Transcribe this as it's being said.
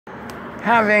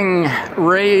Having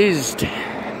raised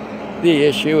the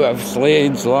issue of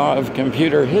Slade's law of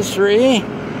computer history,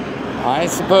 I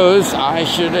suppose I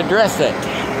should address it.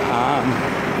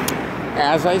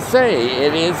 As I say,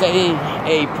 it is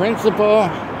a principle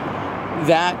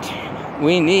that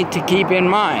we need to keep in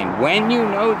mind. When you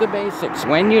know the basics,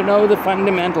 when you know the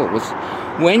fundamentals,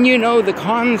 when you know the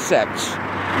concepts,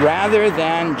 rather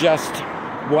than just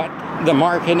what the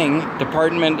marketing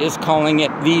department is calling it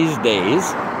these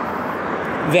days,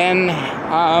 then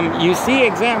you see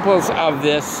examples of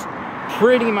this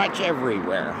pretty much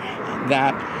everywhere.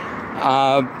 That,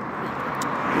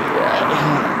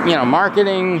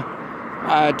 marketing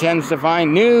tends to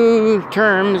find new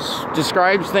terms,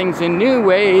 describes things in new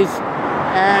ways,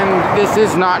 and this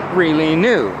is not really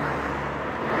new.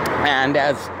 And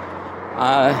as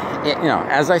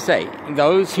I say,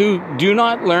 those who do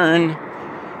not learn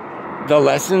the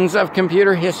lessons of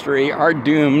computer history are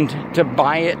doomed to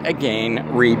buy it again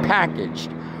repackaged,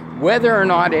 whether or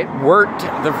not it worked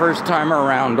the first time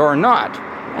around or not.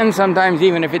 And sometimes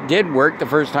even if it did work the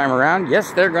first time around,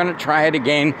 yes, they're going to try it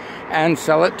again and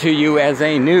sell it to you as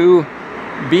a new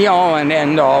be-all and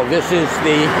end-all. This is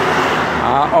the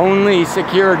only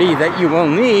security that you will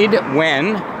need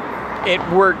when it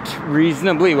worked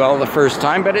reasonably well the first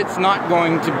time, but it's not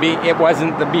going to be, it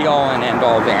wasn't the be-all and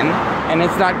end-all then, and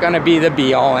it's not going to be the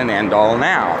be-all and end-all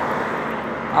now.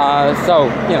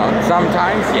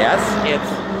 Sometimes, yes,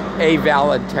 it's a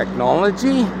valid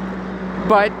technology,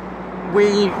 but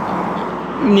we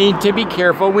need to be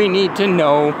careful. We need to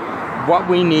know what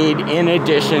we need in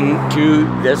addition to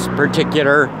this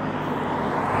particular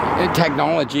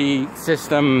technology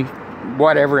system,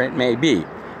 whatever it may be.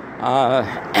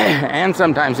 And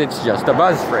sometimes it's just a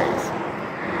buzz phrase.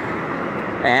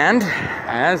 And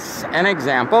as an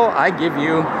example, I give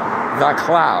you the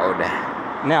cloud.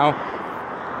 Now,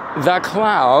 the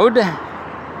cloud,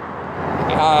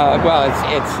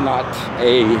 it's not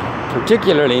a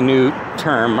particularly new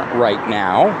term right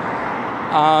now,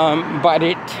 but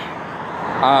it,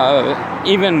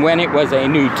 even when it was a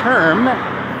new term,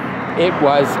 it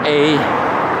was a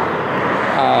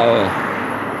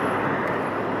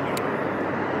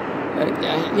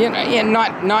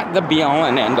not the be-all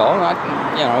and end-all. Not,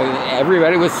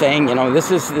 everybody was saying,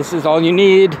 this is all you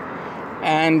need,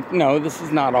 and no, this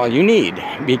is not all you need,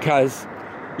 because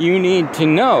you need to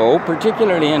know,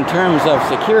 particularly in terms of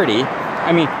security.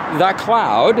 I mean, the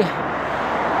cloud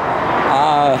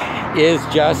is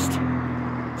just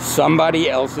somebody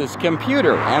else's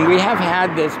computer, and we have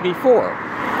had this before.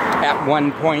 At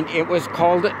one point, it was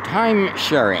called time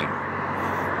sharing.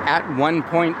 At one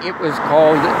point, it was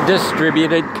called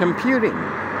distributed computing.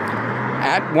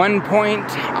 At one point,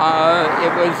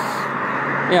 it was,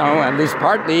 at least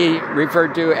partly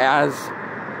referred to as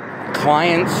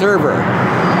client-server.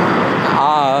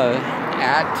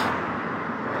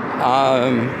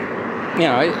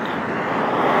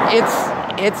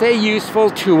 It's a useful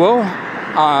tool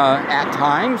at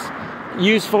times,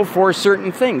 useful for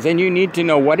certain things, and you need to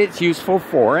know what it's useful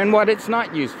for and what it's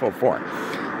not useful for.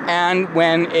 And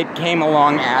when it came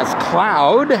along as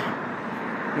cloud,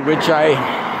 which I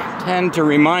tend to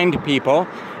remind people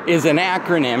is an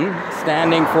acronym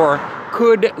standing for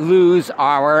could lose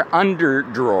our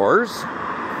underdrawers,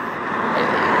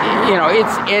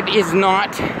 it is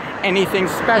not anything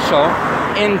special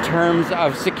in terms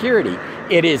of security.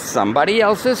 It is somebody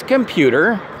else's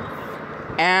computer,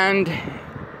 and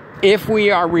if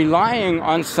we are relying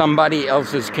on somebody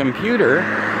else's computer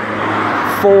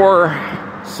for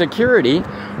security,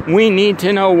 we need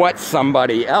to know what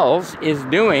somebody else is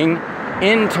doing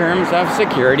in terms of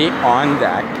security on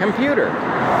that computer.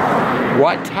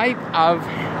 What type of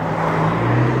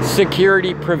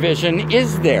security provision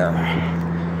is there?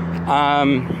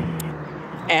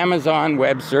 Amazon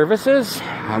Web Services,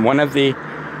 one of the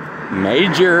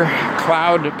major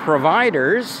cloud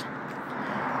providers,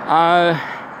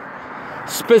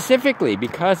 specifically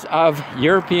because of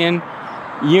European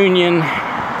Union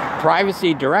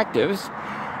privacy directives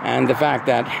and the fact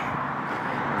that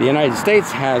the United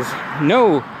States has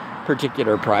no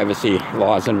particular privacy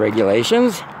laws and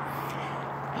regulations.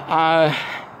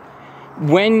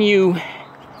 When you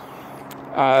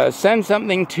send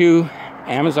something to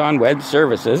Amazon Web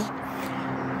Services,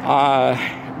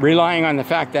 relying on the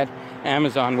fact that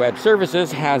Amazon Web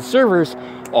Services has servers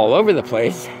all over the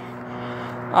place,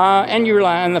 and you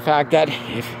rely on the fact that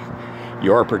if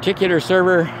your particular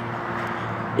server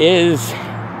is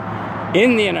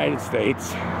in the United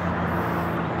States,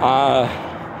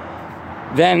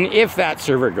 then if that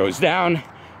server goes down,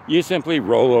 you simply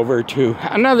roll over to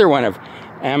another one of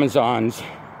Amazon's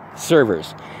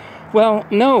servers. Well,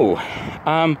 no.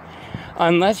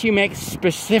 unless you make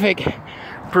specific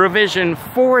provision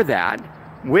for that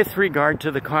with regard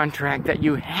to the contract that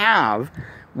you have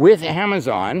with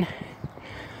Amazon.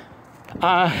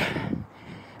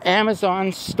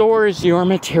 Amazon stores your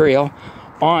material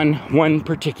on one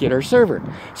particular server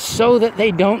so that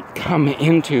they don't come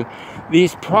into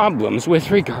these problems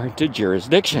with regard to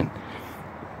jurisdiction,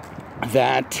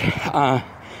 that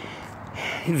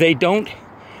they don't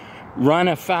run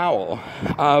afoul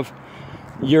of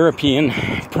European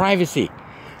privacy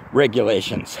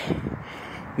regulations,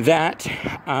 that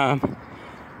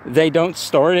they don't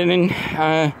store it in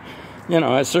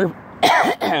a server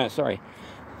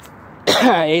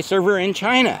a server in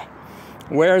China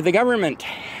where the government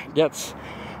gets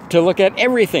to look at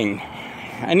everything,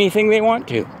 anything they want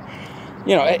to.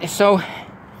 So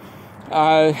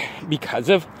because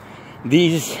of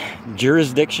these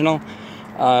jurisdictional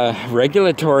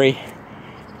regulatory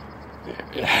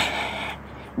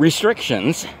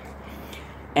restrictions,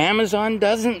 Amazon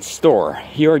doesn't store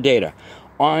your data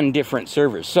on different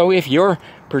servers. So if your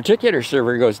particular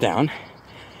server goes down,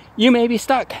 you may be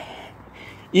stuck,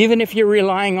 even if you're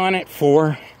relying on it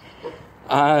for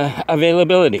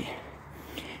availability.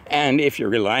 And if you're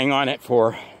relying on it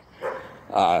for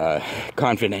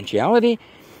confidentiality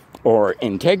or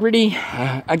integrity,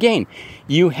 again,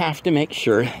 you have to make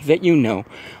sure that you know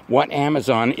what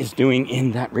Amazon is doing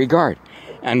in that regard,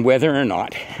 and whether or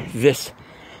not this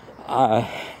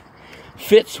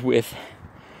fits with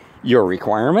your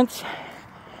requirements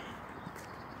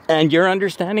and your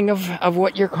understanding of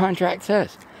what your contract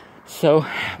says. So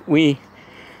we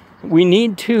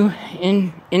need to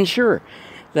ensure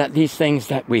that these things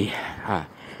that we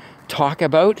talk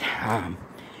about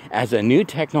as a new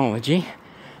technology,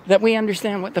 that we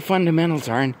understand what the fundamentals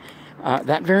are, and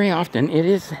that very often it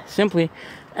is simply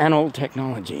an old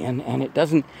technology, and it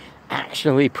doesn't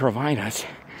actually provide us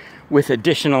with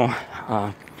additional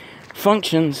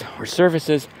functions or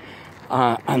services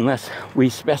unless we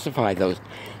specify those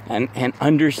and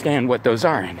understand what those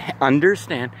are, and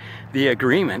understand the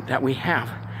agreement that we have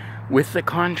with the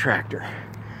contractor.